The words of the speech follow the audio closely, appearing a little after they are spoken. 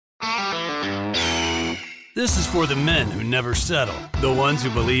This is for the men who never settle. The ones who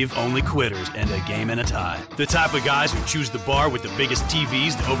believe only quitters end a game in a tie. The type of guys who choose the bar with the biggest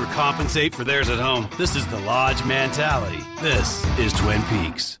TVs to overcompensate for theirs at home. This is the Lodge mentality. This is Twin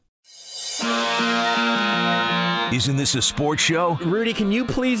Peaks. Isn't this a sports show? Rudy, can you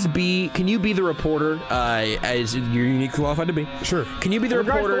be the reporter, as you're uniquely qualified to be? Sure. Can you be the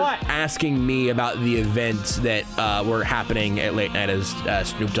reporter asking me about the events that were happening at late night as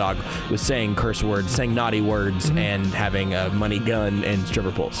Snoop Dogg was saying curse words, saying naughty words, and having a money gun and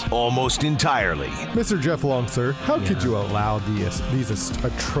stripper poles? Almost entirely. Mr. Jeff Long, sir, how could you allow these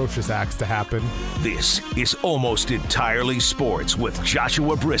atrocious acts to happen? This is Almost Entirely Sports with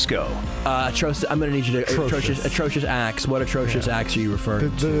Joshua Briscoe. I'm going to need you to... Atrocious acts. What atrocious acts are you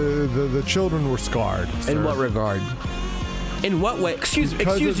referring to? The children were scarred, sir. In what regard? In what way? Excuse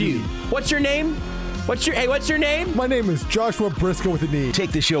you. What's your name? What's your name? My name is Joshua Briscoe with an E.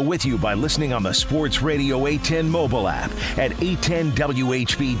 Take the show with you by listening on the Sports Radio 810 mobile app at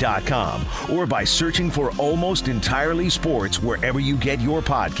 810WHB.com or by searching for Almost Entirely Sports wherever you get your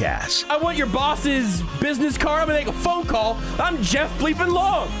podcasts. I want your boss's business card. I'm going to make a phone call. I'm Jeff Bleepin'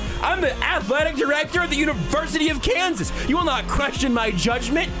 Long. I'm the athletic director at the University of Kansas. You will not question my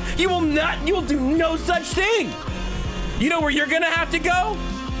judgment. You will do no such thing. You know where you're going to have to go?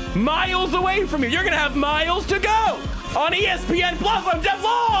 Miles away from here. You're going to have miles to go. On ESPN Plus, I'm Jeff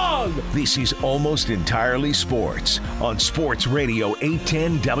Long. This is Almost Entirely Sports on Sports Radio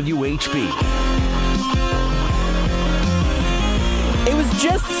 810 WHB. It was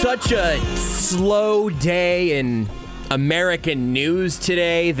just such a slow day in American news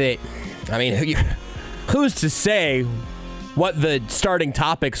today that, I mean, who's to say what the starting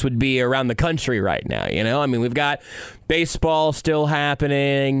topics would be around the country right now, you know? I mean, we've got baseball still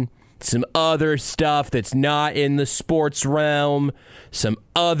happening, some other stuff that's not in the sports realm, some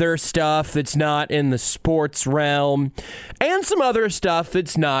other stuff that's not in the sports realm, and some other stuff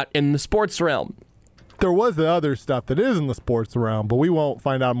that's not in the sports realm. There was the other stuff that is in the sports realm, but we won't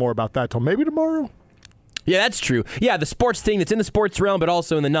find out more about that till maybe tomorrow. Yeah, that's true. Yeah, the sports thing that's in the sports realm, but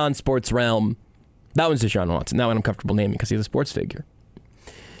also in the non-sports realm. That one's Deshaun Watson. That one I'm comfortable naming because he's a sports figure.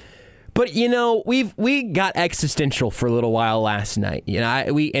 But, you know, we got existential for a little while last night. You know,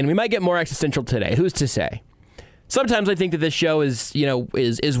 we might get more existential today. Who's to say? Sometimes I think that this show is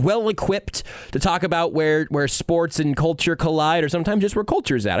well equipped to talk about where sports and culture collide, or sometimes just where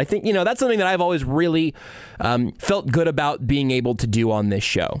culture's at. I think, you know, that's something that I've always really felt good about being able to do on this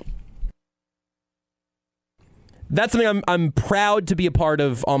show. That's something I'm proud to be a part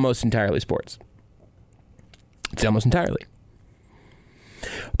of. Almost Entirely Sports. It's Almost Entirely.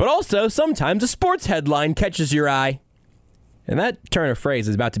 But also, sometimes a sports headline catches your eye. And that turn of phrase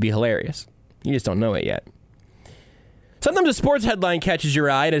is about to be hilarious. You just don't know it yet. Sometimes a sports headline catches your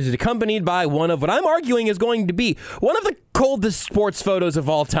eye and is accompanied by one of what I'm arguing is going to be one of the coldest sports photos of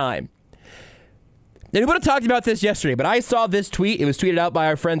all time. And we would have talked about this yesterday, but I saw this tweet. It was tweeted out by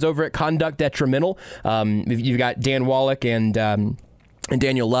our friends over at Conduct Detrimental. You've got Dan Wallach and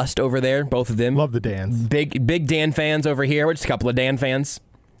Daniel Lust over there, both of them. Love the Dans. Big Dan fans over here. We're just a couple of Dan fans.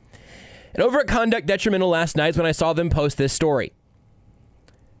 And over at Conduct Detrimental last night is when I saw them post this story.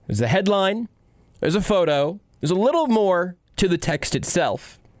 There's a headline. There's a photo. There's a little more to the text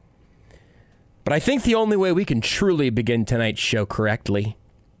itself. But I think the only way we can truly begin tonight's show correctly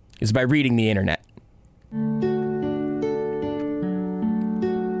is by reading the internet.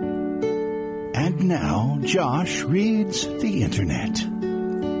 And now, Josh reads the internet.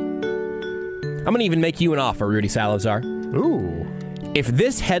 I'm going to even make you an offer, Rudy Salazar. Ooh. If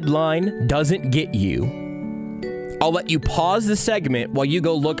this headline doesn't get you, I'll let you pause the segment while you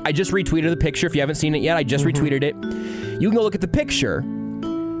go look. I just retweeted the picture. If you haven't seen it yet, I just retweeted it. You can go look at the picture.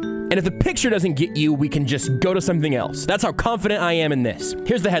 And if the picture doesn't get you, we can just go to something else. That's how confident I am in this.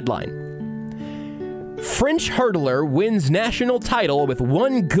 Here's the headline. French hurdler wins national title with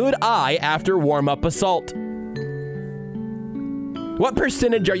one good eye after warm-up assault. What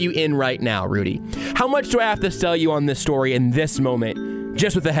percentage are you in right now, Rudy? How much do I have to sell you on this story in this moment,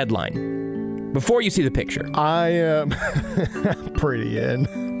 just with the headline, before you see the picture? I am pretty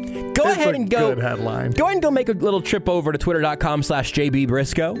in. Go ahead and go. Good headline. Go ahead and go make a little trip over to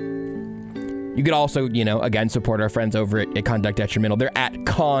twitter.com/JBBriscoe. You could also, again, support our friends over at Conduct Detrimental. They're at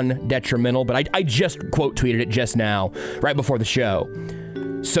Con Detrimental, but I just quote tweeted it just now, right before the show,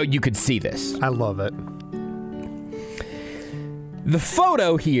 so you could see this. I love it. The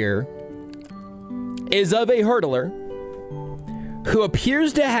photo here is of a hurdler who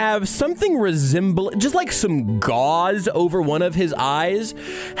appears to have something resembling, just like some gauze over one of his eyes,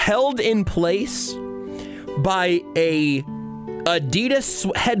 held in place by a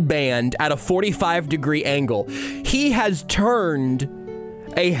Adidas headband at a 45-degree angle. He has turned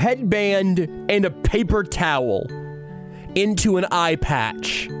a headband and a paper towel into an eye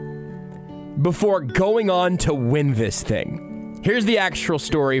patch before going on to win this thing. Here's the actual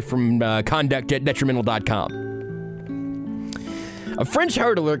story from conduct@detrimental.com. A French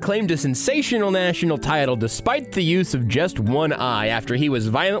hurdler claimed a sensational national title despite the use of just one eye after he was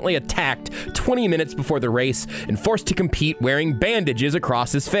violently attacked 20 minutes before the race and forced to compete wearing bandages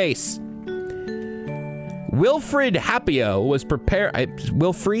across his face. Wilfried Hapiot was prepared.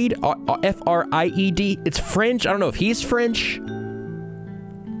 Wilfried, F-R-I-E-D. It's French. I don't know if he's French.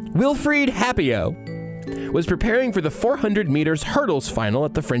 Wilfried Hapiot was preparing for the 400 meters hurdles final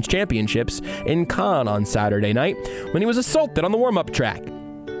at the French Championships in Cannes on Saturday night when he was assaulted on the warm-up track.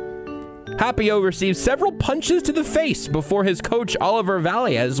 Hapiot received several punches to the face before his coach Oliver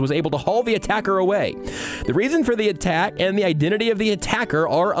Valles was able to haul the attacker away. The reason for the attack and the identity of the attacker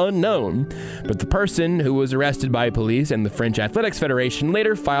are unknown, but the person who was arrested by police and the French Athletics Federation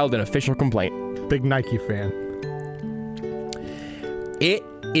later filed an official complaint. Big Nike fan. It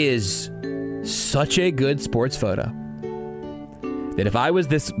is such a good sports photo that if I was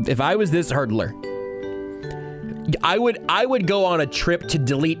this hurdler, I would go on a trip to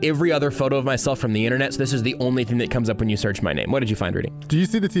delete every other photo of myself from the internet. So this is the only thing that comes up when you search my name. What did you find, Rudy? Do you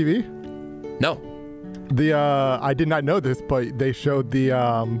see the TV? No. I did not know this, but they showed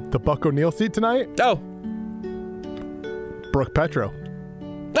the Buck O'Neil seat tonight. Oh. Brooke Petro.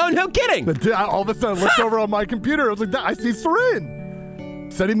 Oh, no kidding. All of a sudden, I looked over on my computer. I was like, I see Seren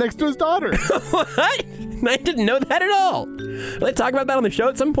sitting next to his daughter. What? I didn't know that at all. Will they talk about that on the show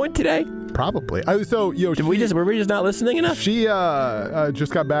at some point today? Probably. So, were we just not listening enough? She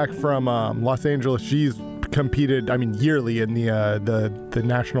just got back from Los Angeles. She's competed, yearly in the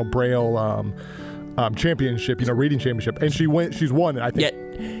National Braille championship, reading championship, and she's won it. I think.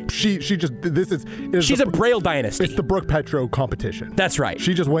 Yeah. She's a Braille dynasty. It's the Brooke Petro competition. That's right.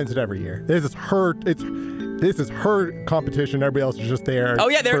 She just wins it every year. This is her competition. Everybody else is just there. Oh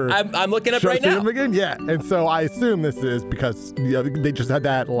yeah, I'm looking up right now. Again? Yeah, and so I assume this is because they just had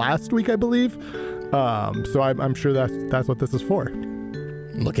that last week, I believe. So I'm sure that's what this is for.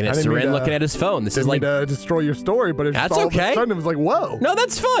 Looking at Seren, looking at his phone. This is like to destroy your story, but that's all okay. Of a sudden it was like, whoa. No,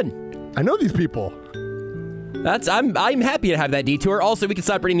 that's fun. I know these people. I'm happy to have that detour. Also, we can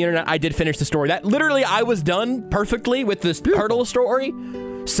stop reading the internet. I did finish the story. That literally, I was done perfectly with this hurdle story.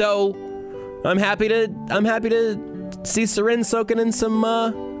 So I'm happy to see Seren soaking in some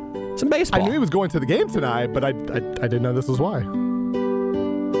baseball. I knew he was going to the game tonight, but I didn't know this was why.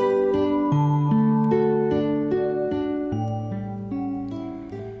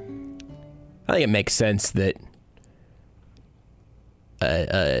 I think it makes sense that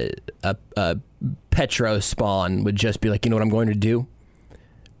a Petro spawn would just be like, you know what I'm going to do?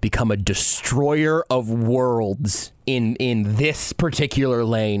 Become a destroyer of worlds in this particular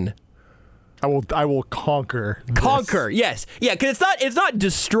lane. I will conquer. Conquer, yes. Yeah, because it's not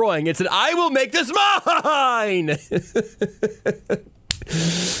destroying, it's that I will make this mine!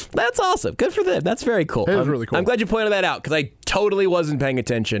 That's awesome. Good for them. That's very cool. It is really cool. I'm glad you pointed that out, because I totally wasn't paying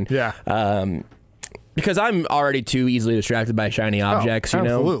attention. Yeah. Because I'm already too easily distracted by shiny objects,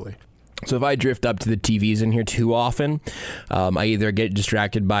 Absolutely. So if I drift up to the TVs in here too often, I either get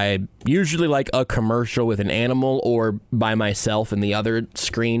distracted by usually like a commercial with an animal or by myself in the other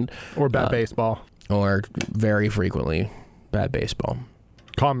screen. Or bad baseball. Or very frequently bad baseball.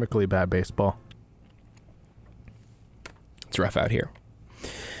 Comically bad baseball. It's rough out here.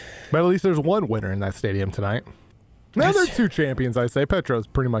 But at least there's one winner in that stadium tonight. Now there's two champions, I say. Petro's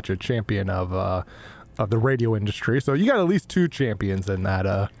pretty much a champion of the radio industry. So you got at least two champions in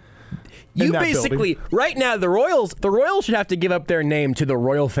that You basically, building. Right now, the Royals should have to give up their name to the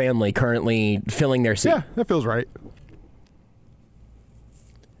royal family currently filling their seat. Yeah, that feels right.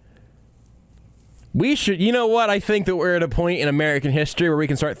 We should, you know what? I think that we're at a point in American history where we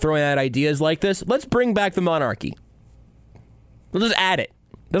can start throwing out ideas like this. Let's bring back the monarchy. We'll just add it.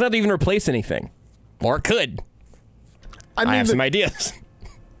 Doesn't have to even replace anything. Or it could. I have some ideas.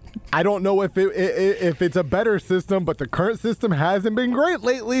 I don't know if it's a better system, but the current system hasn't been great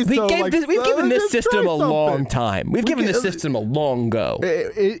lately. We've given this system a long time. We've given this system a long go.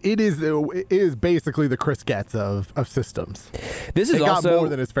 It is basically the Chris Getz of systems. This is got more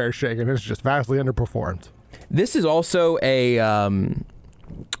than its fair shake, and it's just vastly underperformed. This is also a.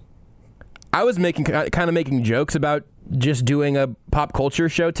 I was kind of making jokes about just doing a pop culture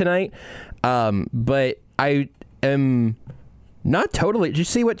show tonight, but I am. Not totally. Did you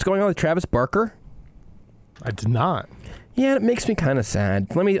see what's going on with Travis Barker? I did not. Yeah, it makes me kind of sad.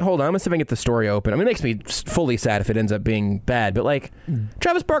 Hold on. I'm going to see if I can get the story open. I mean, it makes me fully sad if it ends up being bad, but like,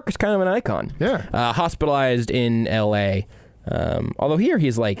 Travis Barker's kind of an icon. Yeah. Hospitalized in L.A. Although here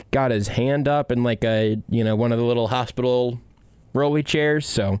he's like got his hand up in like one of the little hospital rolly chairs.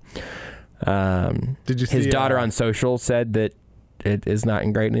 So, did you see his daughter on social said that it is not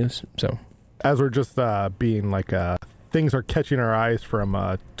in great news. So, as we're just being like things are catching our eyes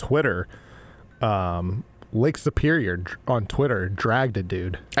from Twitter. Lake Superior on Twitter dragged a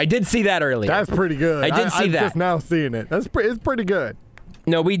dude. I did see that earlier. That's pretty good. I did see I'm that. just now seeing it. It's pretty good.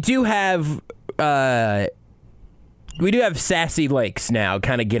 No, we do have sassy Lakes now,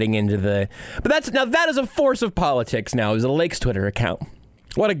 kind of getting into the. But that is a force of politics now. Is a Lakes Twitter account.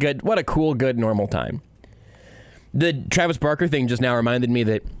 What a cool, good, normal time. The Travis Barker thing just now reminded me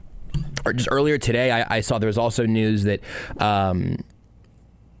that, or just earlier today, I saw there was also news that.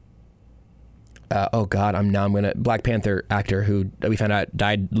 Black Panther actor who we found out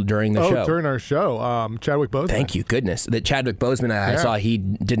died during the show. During our show, Chadwick Boseman. Thank you, goodness. That Chadwick Boseman, I saw he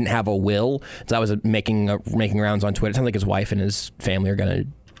didn't have a will. So I was making rounds on Twitter. It sounds like his wife and his family are going to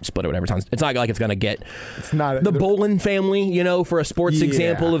split or whatever. It's not like it's going to get the Bolin family, for a sports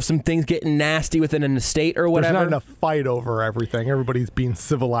example of some things getting nasty within an estate or whatever. There's not enough fight over everything. Everybody's being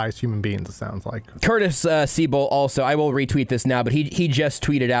civilized human beings, it sounds like. Curtis Siebel also, I will retweet this now, but he just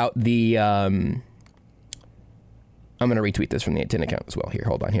tweeted out the... I'm going to retweet this from the 810 account as well. Here,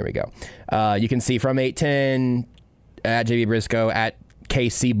 hold on. Here we go. You can see from 810 at JB Briscoe at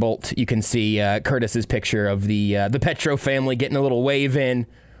KC Bolt. You can see Curtis's picture of the Petro family getting a little wave in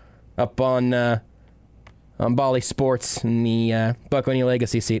up on Bali Sports in the Buccaneer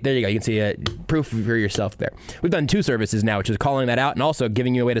Legacy seat. There you go. You can see proof for yourself there. We've done 2 services now, which is calling that out and also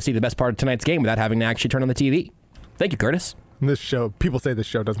giving you a way to see the best part of tonight's game without having to actually turn on the TV. Thank you, Curtis. This show, people say this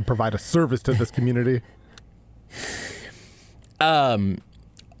show doesn't provide a service to this community. But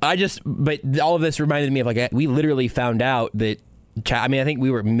all of this reminded me of we literally found out that. I think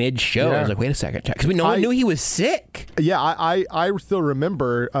we were mid-show. Yeah. I was like, wait a second, because no one knew he was sick. Yeah, I still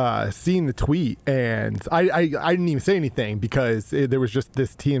remember seeing the tweet, and I didn't even say anything because there was just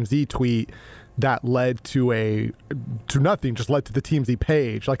this TMZ tweet that led to nothing, just led to the TMZ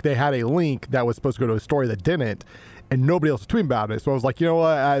page. Like they had a link that was supposed to go to a story that didn't, and nobody else was tweeting about it. So I was like, you know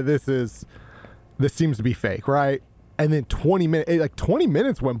what, this seems to be fake, right? And then 20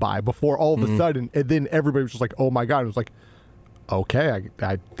 minutes went by before all of a sudden, and then everybody was just like, oh my God. It was like, okay,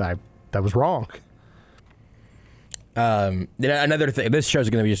 I that was wrong. Another thing, this show's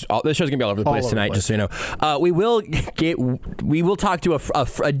going to be all over the place tonight. Just so you know, we will talk to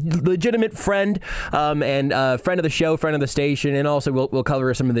a legitimate friend and friend of the show, friend of the station, and also we'll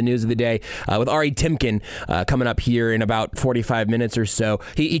cover some of the news of the day with Ari Timken coming up here in about 45 minutes or so.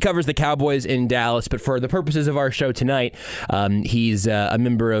 He covers the Cowboys in Dallas, but for the purposes of our show tonight, he's a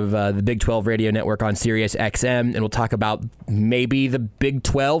member of the Big 12 radio network on Sirius XM, and we'll talk about maybe the Big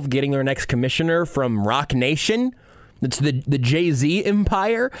 12 getting their next commissioner from Rock Nation. It's the Jay-Z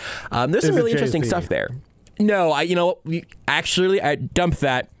empire. There's some really interesting stuff there. No, I dumped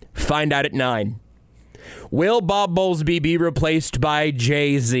that. Find out at 9. Will Bob Bowlesby be replaced by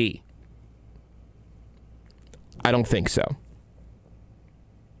Jay-Z? I don't think so.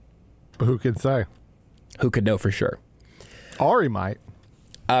 But who can say? Who could know for sure? Ari might.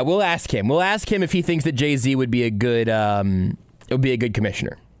 We'll ask him. We'll ask him if he thinks that Jay-Z would be a good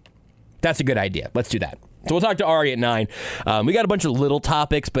commissioner. That's a good idea. Let's do that. So we'll talk to Ari at 9. We got a bunch of little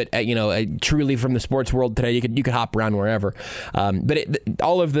topics, but truly from the sports world today, you could hop around wherever. But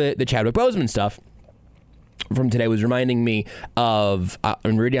all of the Chadwick Boseman stuff from today was reminding me of,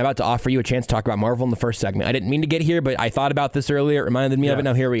 and Rudy, I'm about to offer you a chance to talk about Marvel in the first segment. I didn't mean to get here, but I thought about this earlier. It reminded me of it.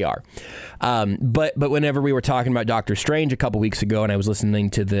 Now here we are. But whenever we were talking about Doctor Strange a couple weeks ago, and I was listening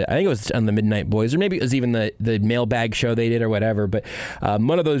to I think it was on the Midnight Boys, or maybe it was even the mailbag show they did or whatever. But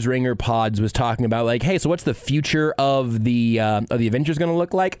one of those Ringer pods was talking about hey, so what's the future of the Avengers going to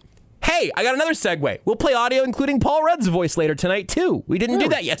look like? Hey, I got another segue. We'll play audio including Paul Rudd's voice later tonight, too. We didn't do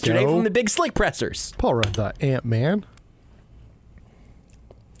that yesterday from the Big Slick Pressers. Paul Rudd's Ant-Man.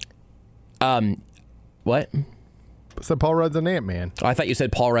 What? I said Paul Rudd's an Ant-Man. Oh, I thought you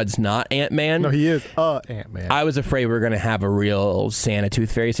said Paul Rudd's not Ant-Man. No, he is Ant-Man. I was afraid we were going to have a real Santa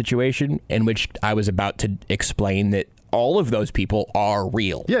Tooth Fairy situation in which I was about to explain that all of those people are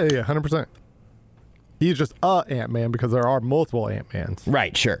real. Yeah, 100%. He's just Ant-Man because there are multiple Ant-Mans.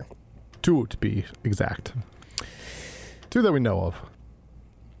 Right, sure. 2 to be exact. 2 that we know of.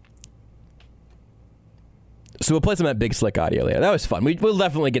 So we'll play some of that Big Slick audio later. That was fun. We'll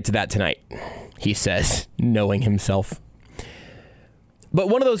definitely get to that tonight, he says, knowing himself. But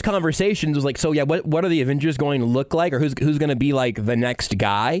one of those conversations was like, so yeah, what are the Avengers going to look like, or who's going to be like the next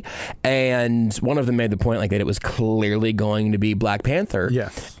guy? And one of them made the point like that it was clearly going to be Black Panther.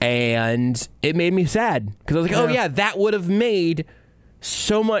 Yes. And it made me sad because I was like, oh yeah, that would have made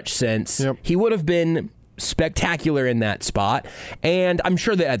so much sense. Yep. He would have been spectacular in that spot, and I'm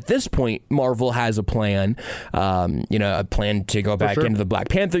sure that at this point Marvel has a plan, a plan to go back into the Black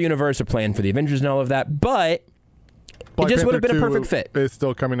Panther universe, a plan for the Avengers and all of that, but Black it just would have Panther been a 2 perfect fit. It's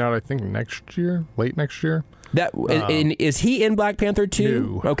still coming out, I think, late next year. Is he in Black Panther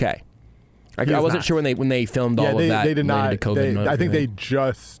 2? No. Okay. I He is wasn't not. sure when they filmed all of that. They did not. related to COVID and I think they everything.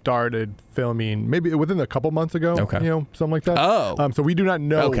 just started filming, maybe within a couple months ago. Okay. Something like that. Oh. So we do not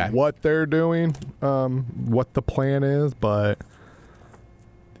know Okay. what they're doing, what the plan is, but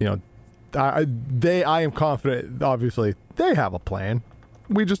I am confident. Obviously, they have a plan.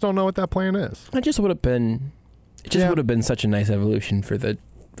 We just don't know what that plan is. It just would have been. Would have been such a nice evolution for the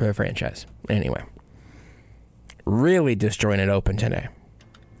franchise. Anyway, really disjointed open today.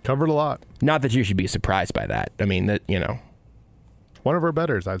 Covered a lot. Not that you should be surprised by that. I mean, that One of our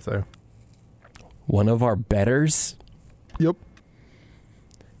betters, I'd say. one of our betters, Yep.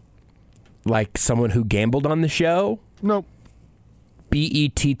 like someone who gambled on the show, Nope.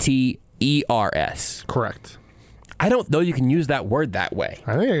 Betters. Correct. I don't know you can use that word that way.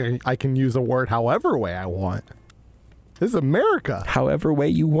 I think I can use a word however way I want. This is America. However way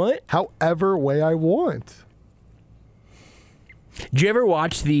you want. However way I want. Did you ever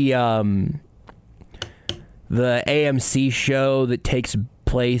watch the AMC show that takes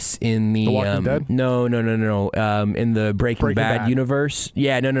place in the Walking Dead? No. In the Breaking Bad Bad. universe.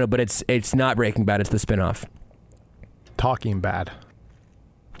 Yeah, no, but it's not Breaking Bad. It's the spinoff. Talking Bad.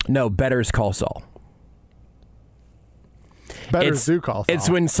 No, Better's Call Saul. Betters do call. It's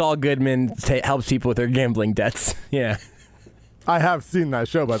Saul. when Saul Goodman helps people with their gambling debts. Yeah, I have seen that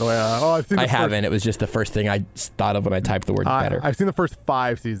show, by the way. I've seen. I haven't. It was just the first thing I thought of when I typed the word better. I've seen the first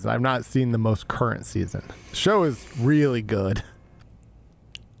 5 seasons. I've not seen the most current season. The show is really good.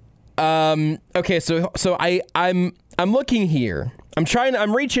 Okay, so I'm looking here.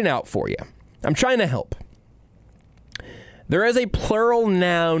 I'm reaching out for you. I'm trying to help. There is a plural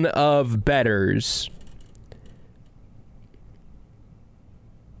noun of betters.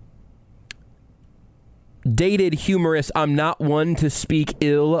 Dated humorous. I'm not one to speak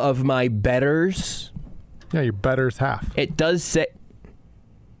ill of my betters. Yeah, your betters half. It does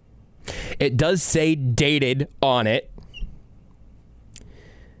say dated on it.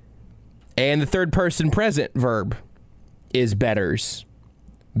 And the third person present verb is betters.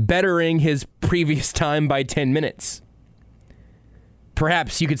 Bettering his previous time by 10 minutes.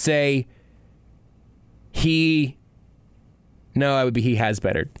 Perhaps you could say he has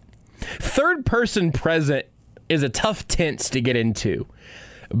bettered. Third person present is a tough tense to get into,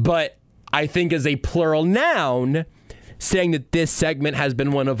 but I think as a plural noun, saying that this segment has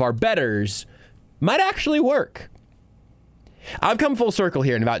been one of our betters might actually work. I've come full circle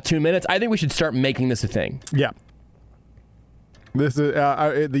here in about 2 minutes. I think we should start making this a thing. Yeah. This is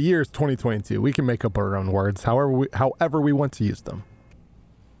the year is 2022. We can make up our own words, however we want to use them.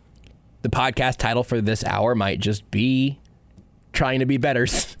 The podcast title for this hour might just be Trying to Be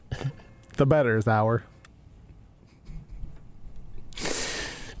Betters. The Betters Hour.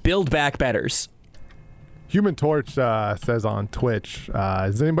 Build back betters. Human Torch says on Twitch,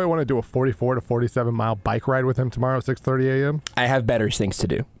 does anybody want to do a 44 to 47 mile bike ride with him tomorrow at 6:30 a.m.? I have betters things to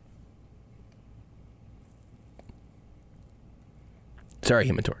do. Sorry,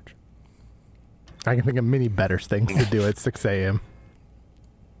 Human Torch. I can think of many better things to do at 6 a.m.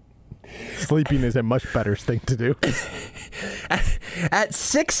 Sleeping is a much better thing to do. At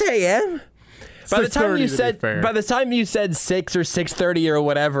 6 a.m.? By the time you said 6 or 6:30 or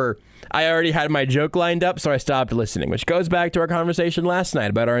whatever, I already had my joke lined up, so I stopped listening, which goes back to our conversation last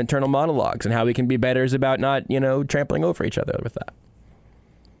night about our internal monologues and how we can be betters about not, trampling over each other with that.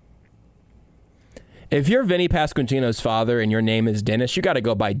 If you're Vinny Pasquantino's father and your name is Dennis, you got to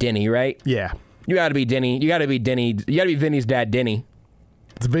go by Denny, right? Yeah. You got to be Denny. You got to be Denny. You got to be Vinny's dad, Denny.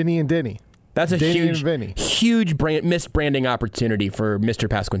 It's Vinny and Denny. That's a Denny huge, and Vinny. huge misbranding opportunity for Mr.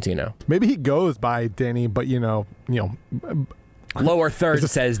 Pasquantino. Maybe he goes by Denny, but Lower third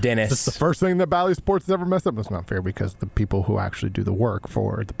says Dennis. it's the first thing that Bally Sports has ever messed up. That's not fair because the people who actually do the work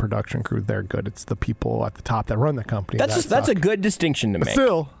for the production crew, they're good. It's the people at the top that run the company. That's a good distinction to But make.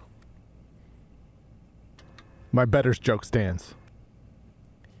 still, my betters joke stands.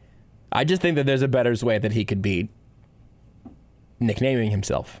 I just think that there's a better way that he could be nicknaming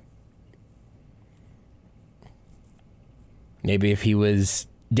himself. Maybe if he was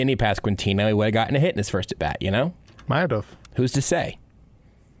Denny Pasquantino, he would have gotten a hit in his first at bat, Might have. Who's to say?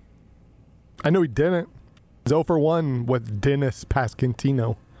 I know he didn't. He's 0 for 1 with Dennis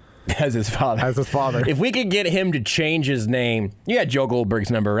Pasquantino As his father. as his father. If we could get him to change his name, you got Joe Goldberg's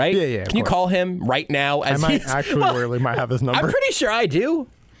number, right? Yeah, Can you call him right now? I might really might have his number. I'm pretty sure I do.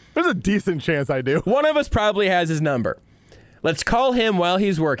 There's a decent chance I do. One of us probably has his number. Let's call him while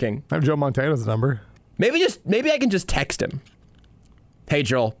he's working. I have Joe Montana's number. Maybe I can just text him. Hey,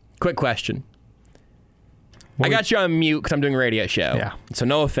 Joel, quick question. I got you on mute because I'm doing a radio show. Yeah. So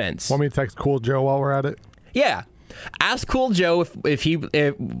no offense. Want me to text Cool Joe while we're at it? Yeah. Ask Cool Joe if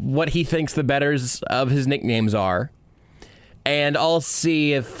what he thinks the betters of his nicknames are. And I'll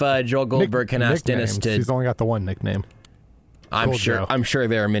see if Joel Goldberg can ask Dennis to. He's only got the one nickname. I'm Cool sure. Joe. I'm sure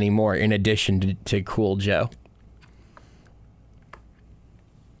there are many more in addition to Cool Joe.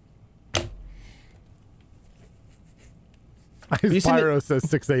 His pyro says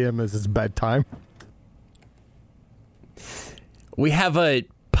 6 a.m. is his bedtime. We have a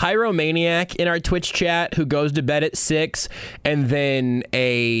pyromaniac in our Twitch chat who goes to bed at 6, and then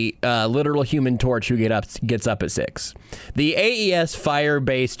a literal Human Torch who gets up at 6. The AES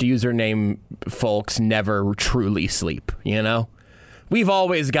fire-based username folks never truly sleep, you know? We've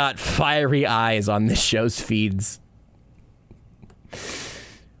always got fiery eyes on this show's feeds.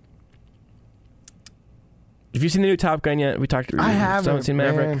 Have you seen the new Top Gun yet? I haven't seen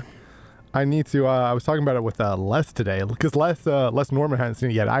Maverick. Man. I need to. I was talking about it with Les today because Les Norman hasn't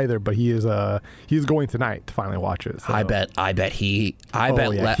seen it yet either. But he's going tonight to finally watch it. So. I bet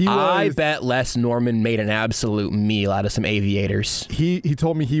Les Norman made an absolute meal out of some aviators. He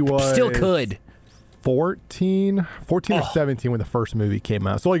told me he was Still could. 14 or 17 when the first movie came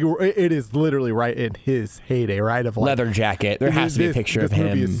out. So like it is literally right in his heyday, right? Of like, leather jacket. There has to be a picture of him.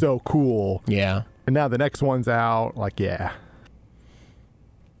 This movie is so cool. Yeah. And now the next one's out. Like, yeah.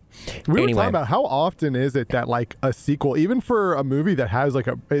 We were talking about how often is it that like a sequel, even for a movie that has like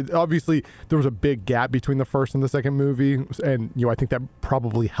obviously there was a big gap between the first and the second movie, and I think that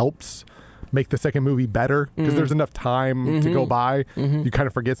probably helps make the second movie better because there's enough time to go by. You kind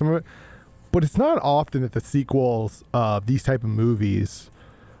of forget some of it, but it's not often that the sequels of these type of movies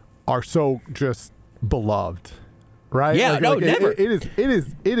are so just beloved. Right? Yeah, never. It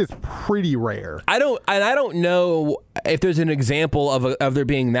is pretty rare. I don't know if there's an example of there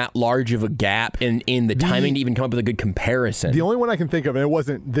being that large of a gap in the timing to even come up with a good comparison. The only one I can think of, and it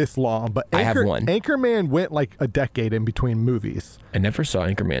wasn't this long, but I have one. Anchorman went like a decade in between movies. I never saw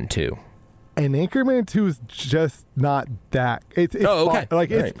Anchorman 2. And Anchorman 2 is just not that. It's okay. Fine. Like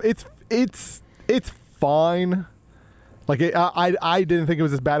right. it's fine. Like I didn't think it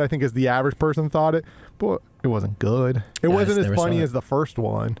was as bad, I think, as the average person thought it, but it wasn't good. It wasn't as funny as the first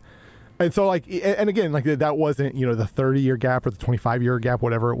one. And so like, and again, like that wasn't, the 30-year gap or the 25-year gap,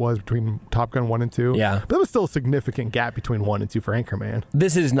 whatever it was between Top Gun 1 and 2. Yeah. But there was still a significant gap between 1 and 2 for Anchorman.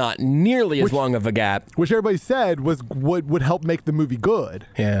 This is not nearly as long of a gap. Which everybody said would help make the movie good.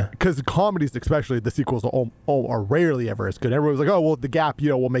 Yeah. Because comedies, especially, the sequels are rarely ever as good. Everybody was like, oh, well, the gap,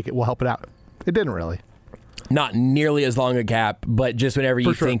 we'll help it out. It didn't really. Not nearly as long a gap, but just whenever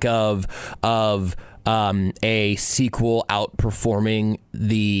you think of a sequel outperforming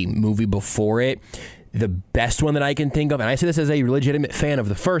the movie before it, the best one that I can think of, and I say this as a legitimate fan of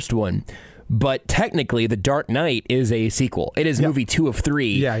the first one, but technically The Dark Knight is a sequel. It is movie 2 of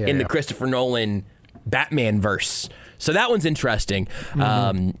 3 in the Christopher Nolan Batman verse. So that one's interesting.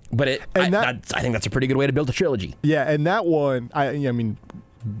 But I think that's a pretty good way to build a trilogy. Yeah, and that one, I mean,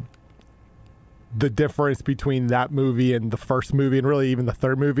 the difference between that movie and the first movie, and really even the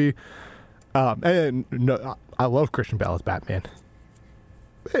third movie. And no, I love Christian Bale as Batman.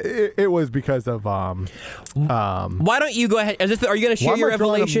 It was because of why don't you go ahead? Are you going to share your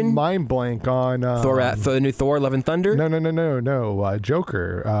revelation? Mind blank on for the new Thor: Love and Thunder. No.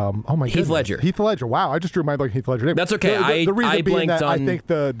 Joker. Oh my goodness. Heath Ledger. Wow, I just drew mind blank Heath Ledger. That's okay. The reason I being blanked that on. I think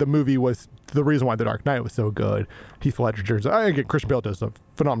the movie was the reason why The Dark Knight was so good. Heath Ledger. Again, Christian Bale does a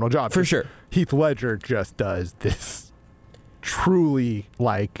phenomenal job for sure. Heath Ledger just does this truly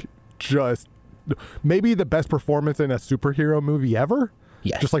just maybe the best performance in a superhero movie ever.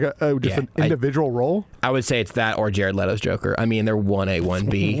 Yes. Just like an individual role. I would say it's that or Jared Leto's Joker. I mean, they're 1A,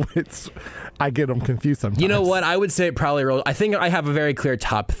 1B. I get them confused sometimes. You know what? I would say it probably rolls. I think I have a very clear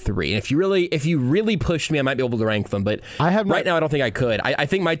top 3. And if you really pushed me, I might be able to rank them. But right now, I don't think I could. I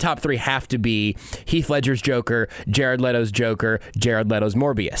think my top 3 have to be Heath Ledger's Joker, Jared Leto's Joker, Jared Leto's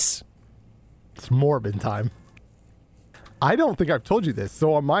Morbius. It's Morbin time. I don't think I've told you this.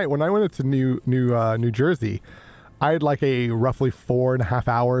 So when I went up to New Jersey, I had like a roughly 4.5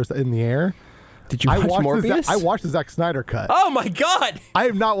 hours in the air. Did you watch Morbius? I watched the Zack Snyder cut. Oh my God! I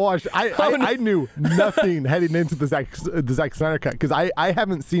have not watched. I knew nothing heading into the Zack Snyder cut because I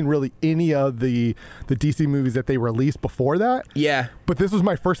haven't seen really any of the DC movies that they released before that. Yeah. But this was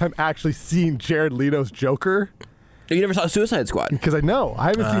my first time actually seeing Jared Leto's Joker. You never saw Suicide Squad? Because I know I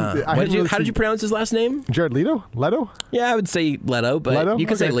haven't seen. How did you pronounce his last name? Jared Leto? Leto? Yeah, I would say Leto, but you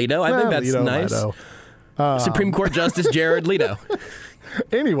can say Leto. I think that's Leto, nice. Leto. Supreme Court Justice Jared Leto.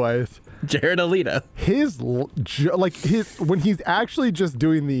 Anyways. Jared Alito. When he's actually just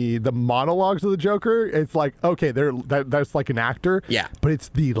doing the monologues of the Joker, it's like, okay, that's like an actor. Yeah. But it's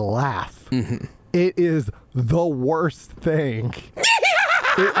the laugh. Mm-hmm. It is the worst thing.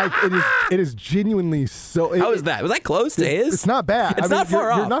 It is genuinely so. How is that? Was that close to his? It's not bad. It's not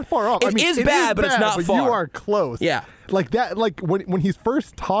far off. You're not far off. It is bad, but it's not far. You are close. Yeah. Like that. Like when he's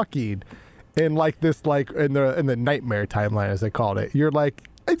first talking, in like this, like in the nightmare timeline as they called it, you're like.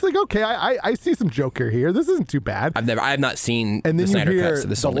 It's like, okay, I see some Joker here. This isn't too bad. I have not seen and then the Snyder you hear cuts. So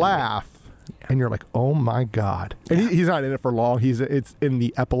this the laugh, and you're like, oh my God. And he's not in it for long. It's in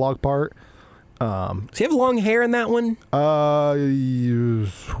the epilogue part. Does he have long hair in that one? Why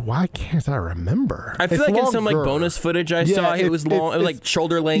can't I remember? I feel like in some like bonus footage I saw, it was long. It was like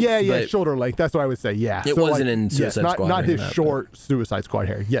shoulder length. Yeah, shoulder length. That's what I would say. Yeah, it wasn't in Suicide Squad. Not his short Suicide Squad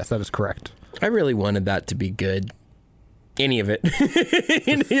hair. Yes, that is correct. I really wanted that to be good. Any of it.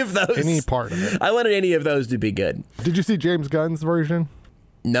 Any of those. Any part of it. I wanted any of those to be good. Did you see James Gunn's version?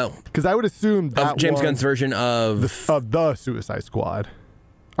 No. Because I would assume that James Gunn's version of the Suicide Squad.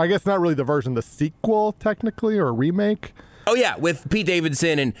 I guess not really the version, the sequel technically, or a remake. Oh yeah, with Pete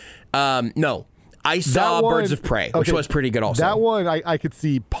Davidson and no. I saw Birds of Prey, which was pretty good also. That one I could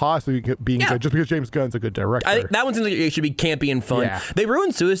see possibly being good, just because James Gunn's a good director. I think that one seems like it should be campy and fun. Yeah. They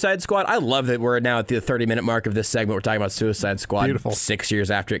ruined Suicide Squad. I love that we're now at the 30-minute mark of this segment. We're talking about Suicide Squad. Beautiful. 6 years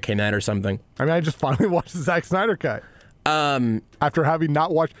after it came out or something. I mean, I just finally watched the Zack Snyder cut. After having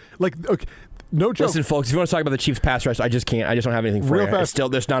not watched, no joke. Listen, folks, if you want to talk about the Chiefs pass rush, I just can't. I just don't have anything for you. Still,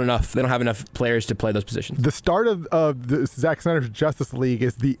 there's not enough. They don't have enough players to play those positions. The start of the Zack Snyder's Justice League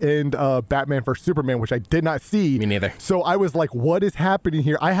is the end of Batman vs. Superman, which I did not see. Me neither. So I was like, what is happening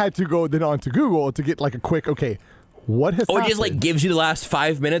here? I had to go then onto Google to get like a quick, okay, what has happened? It just like gives you the last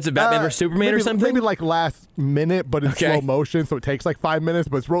 5 minutes of Batman vs. Superman or something? Maybe like last minute, but in slow motion, so it takes like 5 minutes,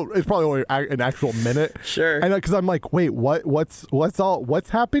 but it's probably only an actual minute. Sure. And because I'm like, wait, what's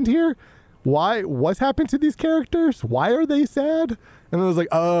happened here? What's happened to these characters? Why are they sad? And I was like,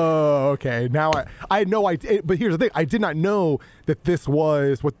 oh, okay. Now I had no idea. But here's the thing. I did not know that this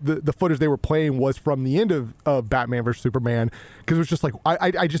was what the footage they were playing was from the end of Batman vs. Superman. Because it was just like,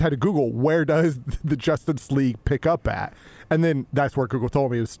 I just had to Google, where does the Justice League pick up at? And then that's where Google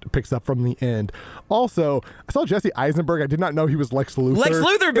told me it picks up from the end. Also, I saw Jesse Eisenberg. I did not know he was Lex Luthor. Lex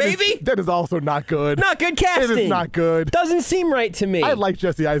Luthor, baby! That is also not good. Not good casting. It is not good. Doesn't seem right to me. I like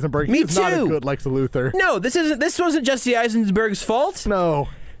Jesse Eisenberg. Me He's too. not a good Lex Luthor. No, this wasn't Jesse Eisenberg's fault. No.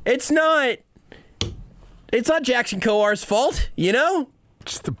 It's not. It's not Jackson Coar's fault, you know?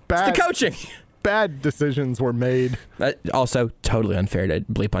 Just it's the coaching. Bad decisions were made. Also, totally unfair to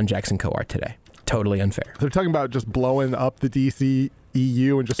bleep on Jackson Coar today. Totally unfair. They're talking about just blowing up the DC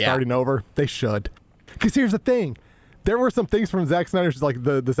EU and just starting over. They should. Because here's the thing. There were some things from Zack Snyder's, like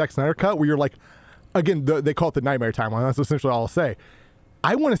the Zack Snyder cut, where you're like, again, they call it the Nightmare Timeline. That's essentially all I'll say.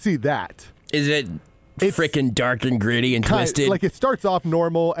 I want to see that. Is it freaking dark and gritty and twisted? Like it starts off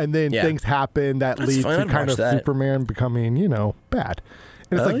normal and then things happen that lead to kind of Superman becoming, bad.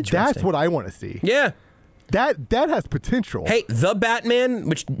 And it's like, that's what I want to see. Yeah. That has potential. Hey, The Batman,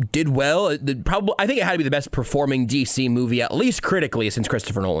 which did well, I think it had to be the best performing DC movie, at least critically, since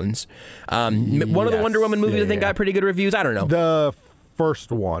Christopher Nolan's. One of the Wonder Woman movies, I think, got pretty good reviews. I don't know. The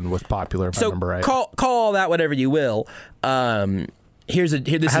first one was popular, if I remember right. Call all that whatever you will. This is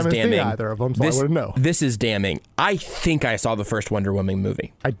damning. I haven't seen either of them, so I wouldn't know. This is damning. I think I saw the first Wonder Woman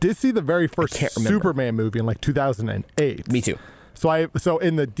movie. I did see the very first Superman movie in like 2008. Me too. So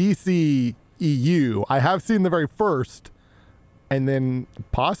in the DC EU, I have seen the very first, and then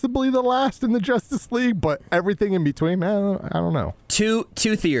possibly the last in the Justice League, but everything in between, I don't know. Two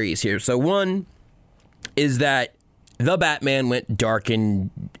theories here. So one is that The Batman went dark and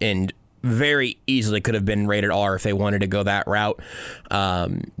very easily could have been rated R if they wanted to go that route.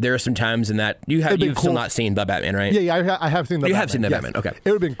 There are some times in that you've still not seen The Batman, right? Yeah, I have seen The Batman. You have seen The Batman, okay. It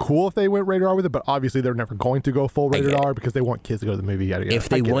would have been cool if they went rated R with it, but obviously they're never going to go full rated R because they want kids to go to the movie. If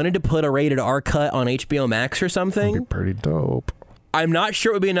they wanted to put a rated R cut on HBO Max or something, that'd be pretty dope. I'm not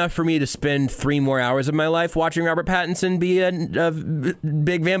sure it would be enough for me to spend 3 more hours of my life watching Robert Pattinson be a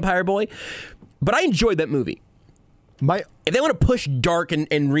big vampire boy, but I enjoyed that movie. If they want to push dark and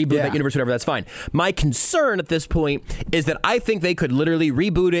reboot that universe, whatever, that's fine. My concern at this point is that I think they could literally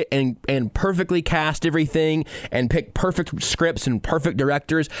reboot it and perfectly cast everything and pick perfect scripts and perfect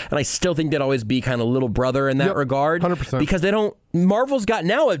directors, and I still think they'd always be kind of little brother in that regard. 100%. Because they don't. Marvel's got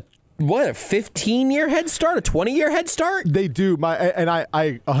now a 15-year head start, a 20-year head start? They do.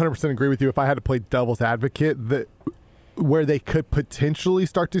 I 100% agree with you. If I had to play devil's advocate, where they could potentially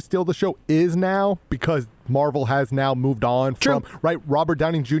start to steal the show is now, because Marvel has now moved on from, right? Robert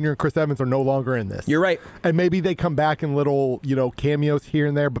Downey Jr. and Chris Evans are no longer in this. You're right. And maybe they come back in little, cameos here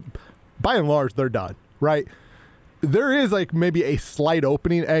and there, but by and large, they're done, right? There is maybe a slight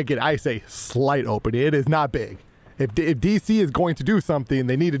opening. And again, I say slight opening. It is not big. If DC is going to do something,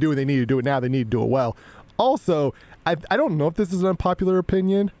 they need to do it. They need to do it now. They need to do it well. Also, I don't know if this is an unpopular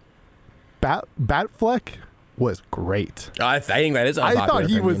opinion. Batfleck was great. I think that is unpopular. I thought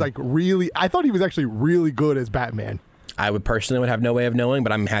he opinion. was I thought he was actually really good as Batman. I would have no way of knowing,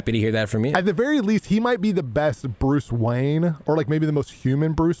 but I'm happy to hear that from you. At the very least, he might be the best Bruce Wayne, or maybe the most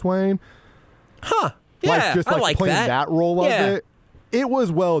human Bruce Wayne. Huh. Yeah, just I like playing that role of it. It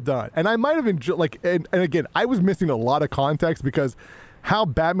was well done. And I might have enjoyed, and again, I was missing a lot of context because how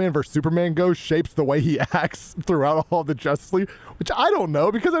Batman vs. Superman goes shapes the way he acts throughout all of the Justice League, which I don't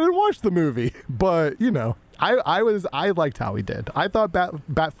know because I didn't watch the movie. But, I liked how he did. I thought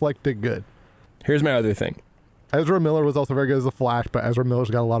Batfleck did good. Here's my other thing. Ezra Miller was also very good as the Flash, but Ezra Miller's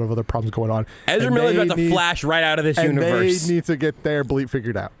got a lot of other problems going on. Ezra Miller's about to Flash right out of this universe. They need to get their bleep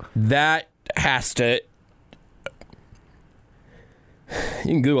figured out. That has to...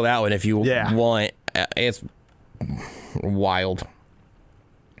 You can Google that one if you want. It's wild.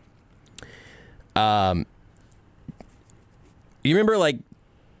 You remember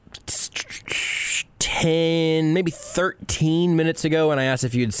 10, maybe 13 minutes ago when I asked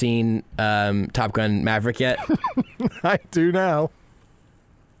if you'd seen Top Gun Maverick yet? I do now.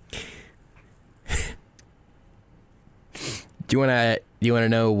 Do you want to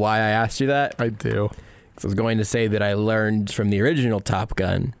know why I asked you that? I do. I was going to say that I learned from the original Top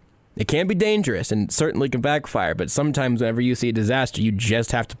Gun. It can be dangerous and certainly can backfire, but sometimes whenever you see a disaster, you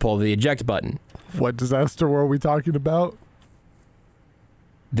just have to pull the eject button. What disaster were we talking about?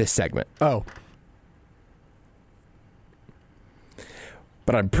 This segment. Oh.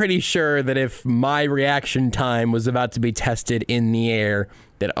 But I'm pretty sure that if my reaction time was about to be tested in the air,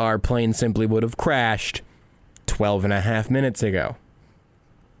 that our plane simply would have crashed 12 and a half minutes ago.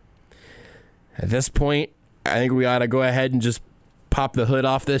 At this point, I think we ought to go ahead and just pop the hood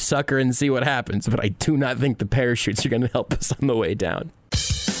off this sucker and see what happens. But I do not think the parachutes are going to help us on the way down.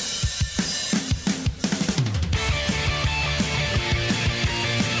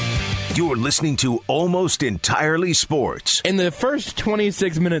 You're listening to Almost Entirely Sports. In the first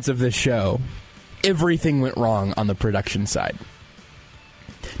 26 minutes of this show, everything went wrong on the production side.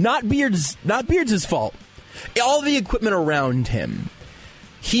 Not Beards' fault. All the equipment around him.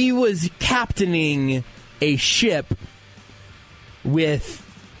 He was captaining a ship with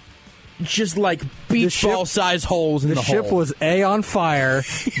just beach ball size holes in the hull. The ship was A, on fire,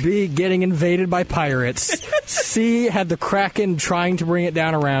 B, getting invaded by pirates, C, had the Kraken trying to bring it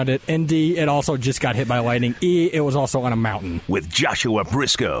down around it, and D, it also just got hit by lightning. E, it was also on a mountain. With Joshua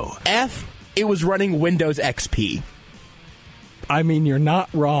Briscoe. F, it was running Windows XP. I mean, you're not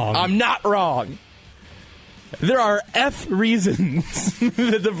wrong. I'm not wrong. There are F reasons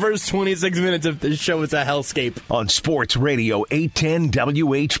that the first 26 minutes of this show is a hellscape. On Sports Radio 810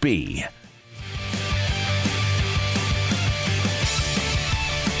 WHB.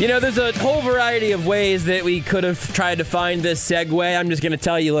 There's a whole variety of ways that we could have tried to find this segue. I'm just going to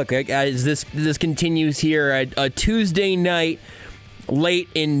tell you, look, as this continues here, a Tuesday night late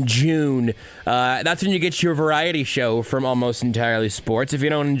in June. That's when you get your variety show from Almost Entirely Sports. If you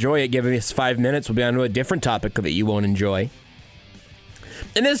don't enjoy it, give us 5 minutes. We'll be on to a different topic that you won't enjoy.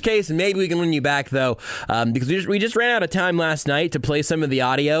 In this case, maybe we can win you back, though, because we just ran out of time last night to play some of the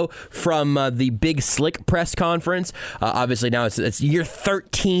audio from the Big Slick press conference. Obviously, now it's year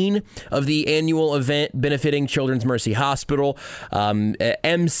 13 of the annual event benefiting Children's Mercy Hospital,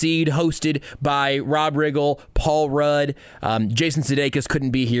 emceed, hosted by Rob Riggle, Paul Rudd. Jason Sudeikis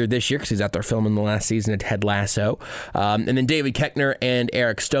couldn't be here this year because he's out there filming the last season of Ted Lasso. And then David Koechner and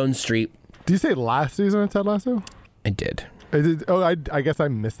Eric Stonestreet. Did you say last season of Ted Lasso? I did. I guess I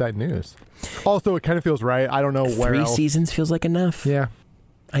missed that news. Also, it kind of feels right. I don't know where 3 else. seasons feels like enough. Yeah.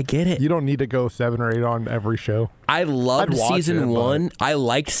 I get it. You don't need to go 7 or 8 on every show. I loved season 1. I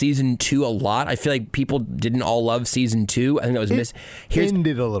liked season 2 a lot. I feel like people didn't all love season 2. I think that was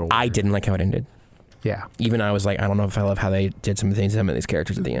ended a little weird. I didn't like how it ended. Yeah. Even I was like, I don't know if I love how they did some of these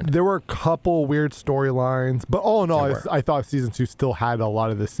characters at the end. There were a couple weird storylines, but all in all, There were. I thought season 2 still had a lot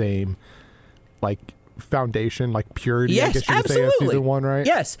of the same, like, foundation, like purity. I Yes, guess you could say, absolutely. as season 1, right?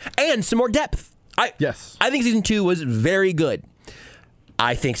 Yes, and some more depth. Yes. I think season 2 was very good.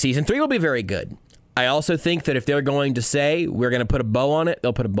 I think season 3 will be very good. I also think that if they're going to say we're going to put a bow on it,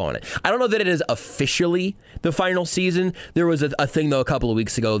 they'll put a bow on it. I don't know that it is officially the final season. There was a thing, though, a couple of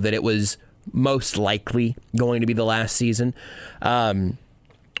weeks ago that it was most likely going to be the last season. So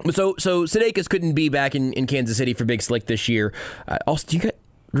Sudeikis couldn't be back in Kansas City for Big Slick this year. Also,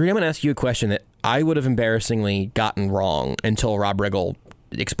 Rudy, I'm going to ask you a question that I would have embarrassingly gotten wrong until Rob Riggle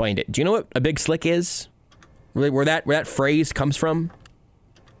explained it. Do you know what a Big Slick is? Where that phrase comes from?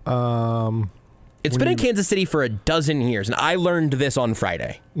 It's been in Kansas City for a dozen years, and I learned this on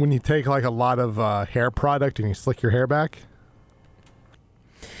Friday. When you take like a lot of hair product and you slick your hair back.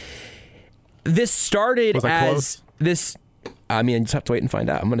 This started Was I as close? this. I mean, you just have to wait and find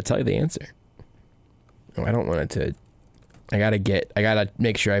out. I'm going to tell you the answer. Oh, I don't want it to. I gotta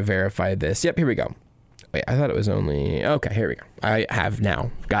make sure I verify this. Yep, here we go. Wait, I thought it was only. Okay, here we go. I have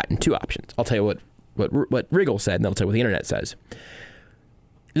now gotten 2 options. I'll tell you what Riggle said, and I'll tell you what the internet says.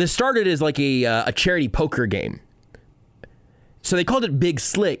 This started as like a charity poker game. So they called it Big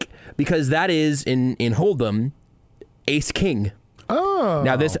Slick because that is in Hold'em, Ace King. Oh.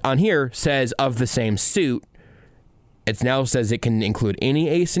 Now this on here says of the same suit. It now says it can include any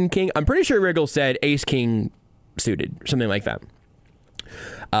Ace and King. I'm pretty sure Riggle said Ace King suited, something like that.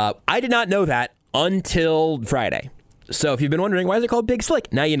 I did not know that until Friday. So if you've been wondering why is it called Big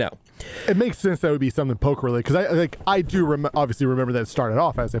Slick, now you know. It makes sense that would be something poker related because I do obviously remember that it started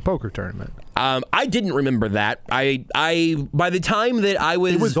off as a poker tournament. I didn't remember that. I by the time that I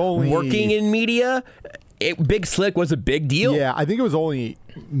was working in media, Big Slick was a big deal. Yeah, I think it was only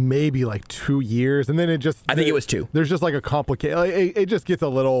maybe like 2 years, and then it just. I think it was 2. There's just like a complicated. It just gets a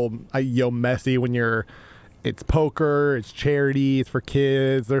little messy when you're. It's poker, it's charity, it's for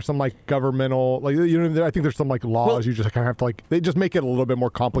kids. There's some like governmental, I think there's some like laws you just kind of have to like. They just make it a little bit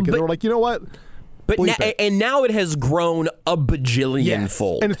more complicated. They're like, you know what? But now it has grown a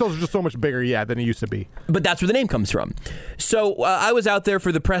bajillion-fold. And it's also just so much bigger, than it used to be. But that's where the name comes from. So I was out there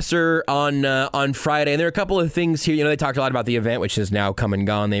for the presser on Friday, and there are a couple of things here. They talked a lot about the event, which has now come and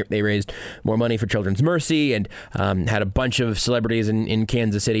gone. They raised more money for Children's Mercy and had a bunch of celebrities in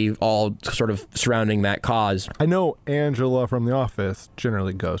Kansas City all sort of surrounding that cause. I know Angela from The Office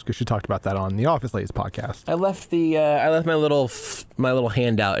generally goes because she talked about that on the Office Ladies podcast. I left my little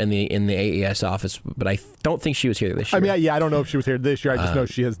handout in the AES office, but I don't think she was here this year. I mean, I don't know if she was here this year. I just know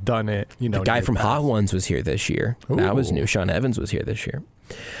she has done it. The guy from Hot Ones was here this year. Ooh. That was new. Sean Evans was here this year.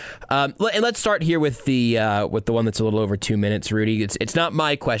 And let's start here with the one that's a little over 2 minutes, Rudy. It's not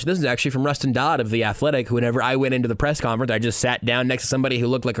my question. This is actually from Rustin Dodd of The Athletic, who whenever I went into the press conference, I just sat down next to somebody who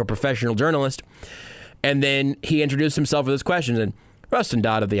looked like a professional journalist, and then he introduced himself with his questions, and Rustin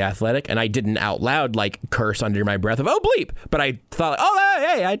Dodd of The Athletic, and I didn't out loud like curse under my breath of, oh, bleep, but I thought,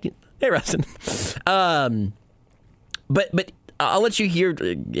 hey, Rustin. But I'll let you hear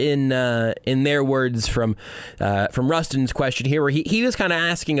in their words from Rustin's question here, where he was kind of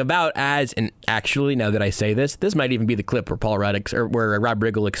asking about and actually, now that I say this might even be the clip where where Rob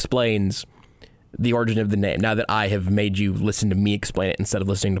Riggle explains the origin of the name. Now that I have made you listen to me explain it instead of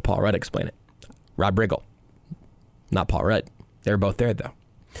listening to Paul Rudd explain it. Rob Riggle, not Paul Rudd. They're both there though.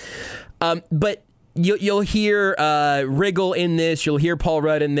 But you'll hear Riggle in this. You'll hear Paul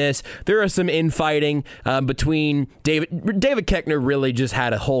Rudd in this. There are some infighting between David Koechner. Really just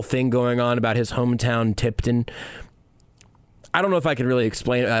had a whole thing going on about his hometown, Tipton. I don't know if I can really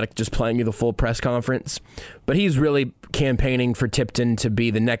explain it without just playing you the full press conference, but he's really campaigning for Tipton to be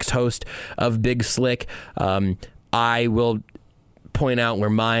the next host of Big Slick. I will point out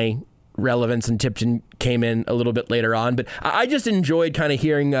where my relevance in Tipton came in a little bit later on, but I just enjoyed kind of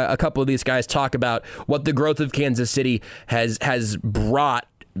hearing a couple of these guys talk about what the growth of Kansas City has brought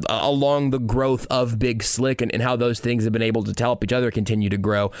along the growth of Big Slick and how those things have been able to help each other continue to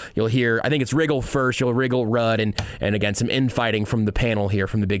grow. You'll hear, I think it's Riggle first, you'll Riggle Rudd, and again, some infighting from the panel here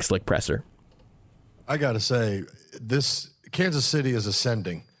from the Big Slick presser. I got to say, this Kansas City is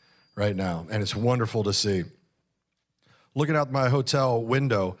ascending right now, and it's wonderful to see. Looking out my hotel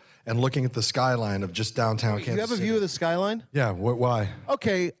window and looking at the skyline of just downtown Kansas City. You have a view of the skyline? Yeah, why?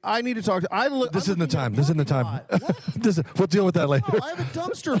 Okay, I need to talk to... This isn't the time. This isn't the time. We'll deal with that later. Oh, I have a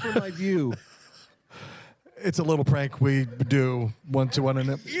dumpster for my view. It's a little prank we do one to one in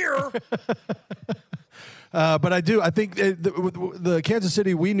a year. But I think the Kansas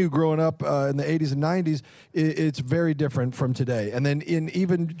City we knew growing up in the 80s and 90s, it's very different from today. And then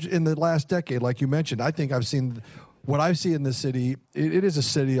even in the last decade, like you mentioned, I think I've seen what I see in this city. It is a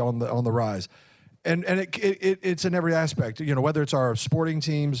city on the rise, and it's in every aspect. Whether it's our sporting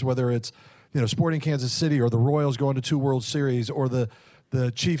teams, whether it's Sporting Kansas City or the Royals going to 2 World Series or the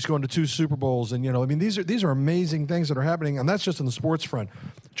Chiefs going to 2 Super Bowls. And, these are amazing things that are happening. And that's just in the sports front.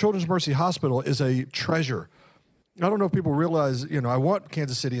 Children's Mercy Hospital is a treasure. I don't know if people realize, I want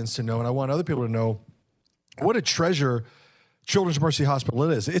Kansas Cityans to know, and I want other people to know what a treasure Children's Mercy Hospital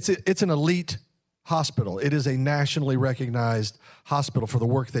is. It's an elite hospital. It is a nationally recognized hospital for the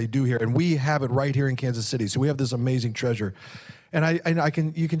work they do here. And we have it right here in Kansas City. So we have this amazing treasure. And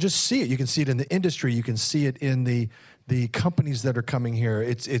you can just see it. You can see it in the industry. You can see it in the companies that are coming here.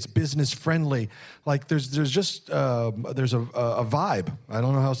 It's business friendly. Like there's a vibe. I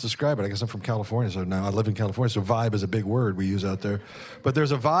don't know how else to describe it. I guess I'm from California, so now I live in California. So vibe is a big word we use out there. But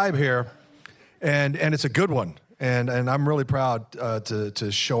there's a vibe here, and it's a good one. And I'm really proud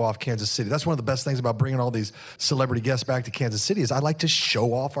to show off Kansas City. That's one of the best things about bringing all these celebrity guests back to Kansas City is I like to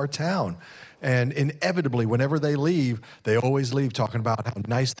show off our town. And inevitably, whenever they leave, they always leave talking about how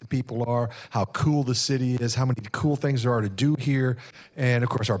nice the people are, how cool the city is, how many cool things there are to do here, and, of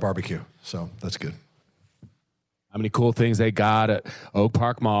course, our barbecue. So that's good. How many cool things they got at Oak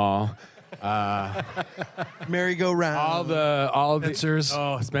Park Mall. Merry-go-round. All the Spencer's.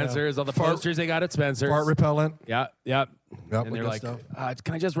 Spencer's. All the posters they got at Spencer's. Fart repellent. Yeah. And they're like, stuff.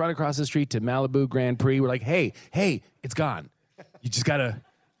 can I just run across the street to Malibu Grand Prix? We're like, hey, it's gone. You just got to...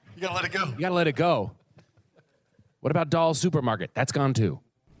 You gotta let it go. You gotta let it go. What about Doll's Supermarket? That's gone too.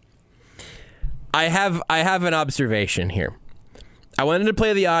 I have an observation here. I wanted to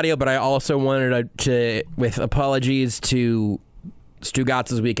play the audio, but I also wanted to with apologies to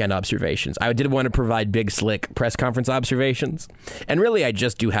Stugatz's weekend observations. I did want to provide Big Slick press conference observations, and really I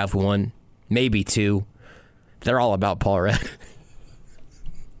just do have one, maybe 2. They're all about Paul Rudd.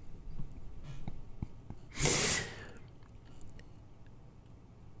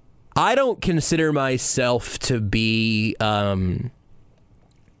 I don't consider myself to be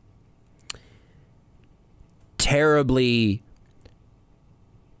terribly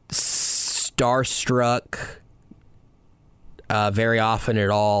starstruck very often at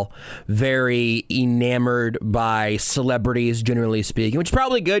all. Very enamored by celebrities, generally speaking, which is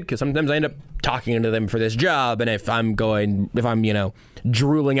probably good because sometimes I end up talking to them for this job, and if I'm drooling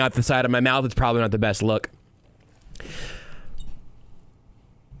out the side of my mouth, it's probably not the best look.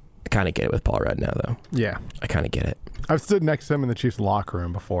 I kind of get it with Paul Rudd now, though. Yeah. I kind of get it. I've stood next to him in the Chiefs locker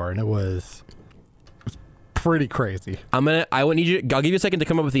room before, and it was pretty crazy. I'll give you a second to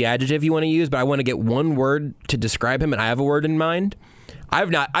come up with the adjective you want to use, but I want to get one word to describe him, and I have a word in mind. I have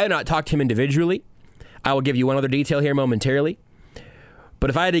not talked to him individually. I will give you one other detail here momentarily. But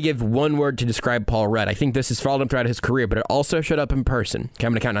if I had to give one word to describe Paul Rudd, I think this has followed him throughout his career, but it also showed up in person. Okay,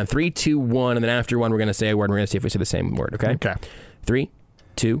 I'm going to count on 3, 2, 1, and then after 1, we're going to say a word, and we're going to see if we say the same word, okay? Okay. 3,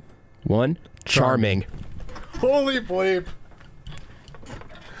 2, 1. Charming. Holy bleep.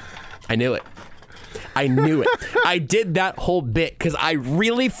 I knew it. I did that whole bit because I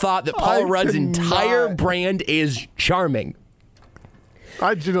really thought that Paul Rudd's entire brand is charming.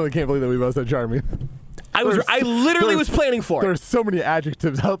 I genuinely can't believe that we both said charming. I literally was planning for it. There's so many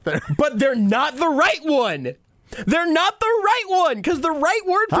adjectives out there. But they're not the right one. They're not the right one because the right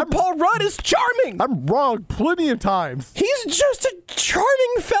word for Paul Rudd is charming. I'm wrong plenty of times. He's just a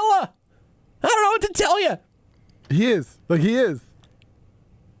charming fella. I don't know what to tell you. He is. He is.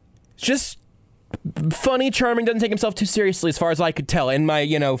 Just funny, charming, doesn't take himself too seriously as far as I could tell in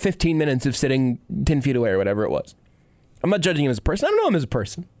my, 15 minutes of sitting 10 feet away or whatever it was. I'm not judging him as a person. I don't know him as a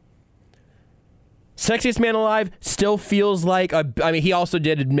person. Sexiest man alive still feels like he also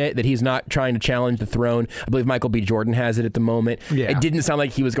did admit that he's not trying to challenge the throne. I believe Michael B. Jordan has it at the moment. Yeah. It didn't sound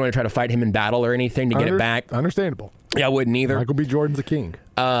like he was going to try to fight him in battle or anything to get it back. Understandable. Yeah, I wouldn't either. Michael B. Jordan's a king.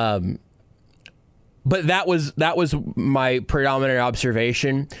 But that was my predominant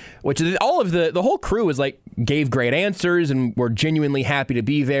observation, which is all of the whole crew was gave great answers and were genuinely happy to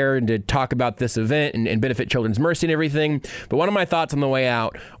be there and to talk about this event and benefit Children's Mercy and everything. But one of my thoughts on the way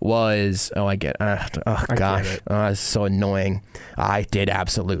out was, it's so annoying. I did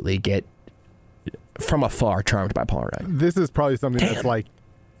absolutely get from afar charmed by Paul Rudd. This is probably something that's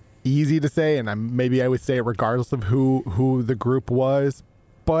easy to say, and maybe I would say it regardless of who the group was.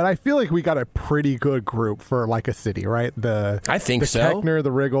 But I feel like we got a pretty good group for a city, right? I think so. The Keckner, the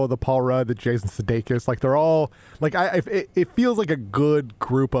Riggle, the Paul Rudd, the Jason Sudeikis, they're all it feels like a good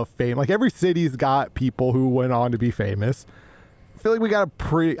group of fame. Every city's got people who went on to be famous. feel like we got a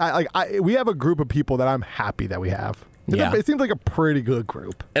pretty. We have a group of people that I'm happy that we have. It seems like a pretty good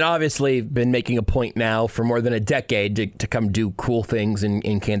group. And obviously been making a point now for more than a decade to come do cool things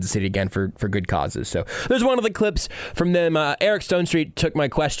in Kansas City again for good causes. So there's one of the clips from them. Eric Stonestreet took my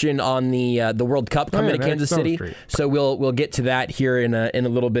question on the World Cup coming to Kansas City. So we'll get to that here in a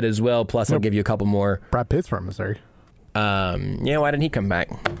little bit as well. Plus I'll give you a couple more. Brad Pitt's from Missouri. Why didn't he come back?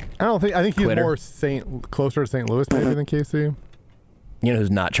 I think he's more closer to St. Louis maybe than KC. You know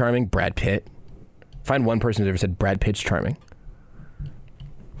who's not charming? Brad Pitt. Find one person who's ever said Brad Pitt's charming.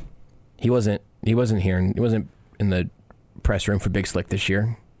 He wasn't here. He wasn't in the press room for Big Slick this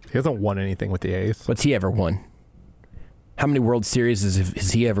year. He hasn't won anything with the A's. What's he ever won? How many World Series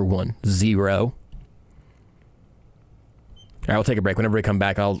has he ever won? 0. All right, we'll take a break. Whenever we come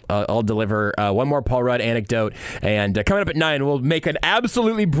back, I'll deliver one more Paul Rudd anecdote. And coming up at 9, we'll make an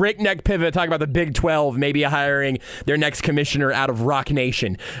absolutely breakneck pivot, talk about the Big 12, maybe hiring their next commissioner out of Rock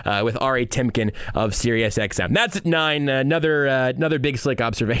Nation with Ari Timken of SiriusXM. That's at 9. Another Big Slick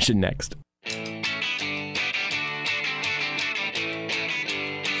observation next.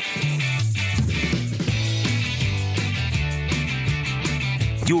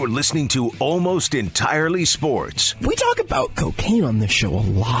 You're listening to Almost Entirely Sports. We talk about cocaine on this show a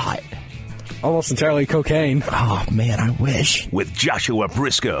lot. Almost entirely cocaine. Oh, man, I wish. With Joshua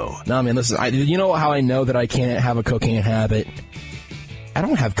Briscoe. No, man, listen, you know how I know that I can't have a cocaine habit? I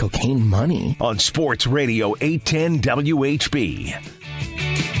don't have cocaine money. On Sports Radio 810 WHB.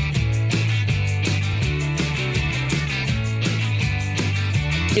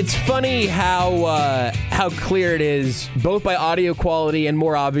 It's funny how clear it is, both by audio quality and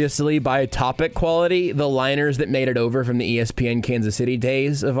more obviously by topic quality, the liners that made it over from the ESPN Kansas City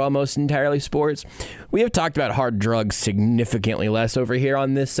days of Almost Entirely Sports. We have talked about hard drugs significantly less over here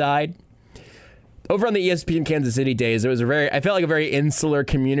on this side. Over on the ESPN Kansas City days, I felt like a very insular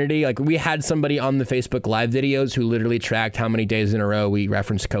community. Like, we had somebody on the Facebook Live videos who literally tracked how many days in a row we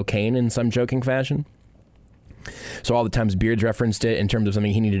referenced cocaine in some joking fashion. So all the times Beards referenced it in terms of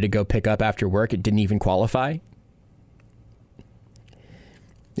something he needed to go pick up after work, it didn't even qualify.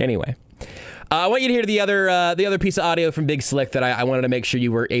 Anyway, I want you to hear the other piece of audio from Big Slick that I wanted to make sure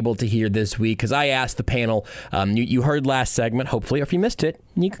you were able to hear this week, because I asked the panel, you heard last segment, hopefully, or if you missed it,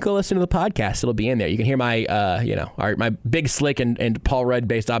 you can go listen to the podcast. It'll be in there. You can hear my, my Big Slick and Paul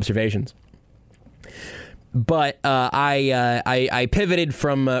Rudd-based observations. But I pivoted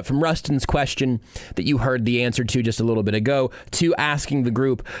from Rustin's question that you heard the answer to just a little bit ago to asking the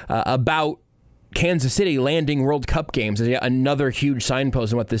group about Kansas City landing World Cup games as yet another huge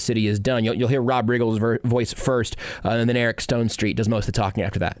signpost in what this city has done. You'll hear Rob Riggle's voice first, and then Eric Stonestreet does most of the talking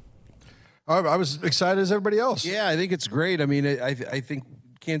after that. I was excited as everybody else. Yeah, I think it's great. I mean, I think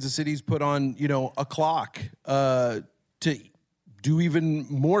Kansas City's put on, a clock to do even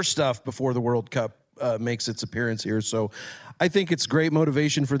more stuff before the World Cup makes its appearance here. So I think it's great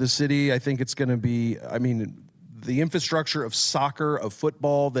motivation for the city. I think it's going to be, the infrastructure of soccer, of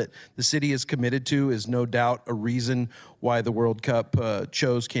football that the city is committed to is no doubt a reason why the World Cup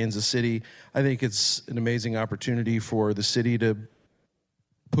chose Kansas City. I think it's an amazing opportunity for the city to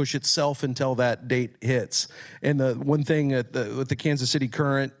push itself until that date hits. And the one thing with the Kansas City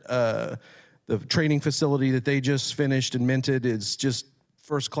Current, the training facility that they just finished and minted is just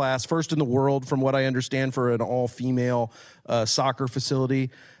first class, first in the world, from what I understand, for an all-female soccer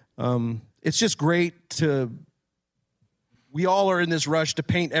facility. It's just great we all are in this rush to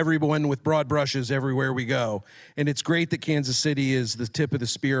paint everyone with broad brushes everywhere we go. And it's great that Kansas City is the tip of the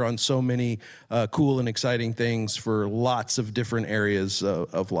spear on so many cool and exciting things for lots of different areas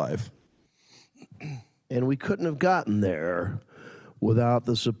of life. And we couldn't have gotten there without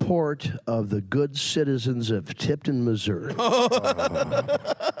the support of the good citizens of Tipton, Missouri. A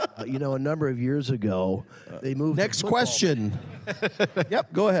number of years ago, they moved. Next question.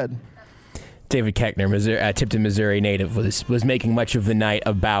 Yep, go ahead. David Keckner, Tipton, Missouri native, was making much of the night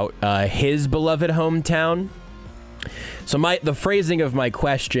about his beloved hometown. So the phrasing of my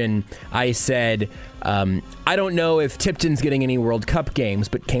question, I said, I don't know if Tipton's getting any World Cup games,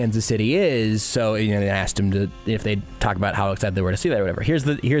 but Kansas City is. So they asked him if they'd talk about how excited they were to see that or whatever. Here's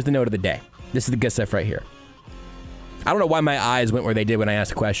the note of the day. This is the good stuff right here. I don't know why my eyes went where they did when I asked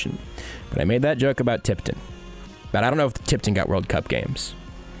the question, but I made that joke about Tipton. But I don't know if Tipton got World Cup games.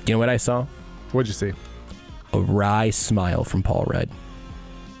 Do you know what I saw? What'd you see? A wry smile from Paul Rudd.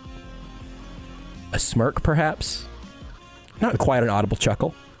 A smirk, perhaps? Not quite an audible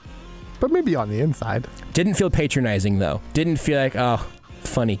chuckle. But maybe on the inside. Didn't feel patronizing, though. Didn't feel like, oh,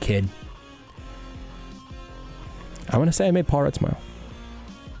 funny kid. I want to say I made Paul Rudd smile.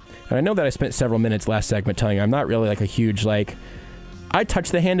 And I know that I spent several minutes last segment telling you I'm not really like a huge, I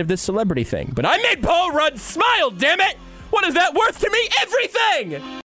touched the hand of this celebrity thing, but I made Paul Rudd smile, damn it! What is that worth to me? Everything!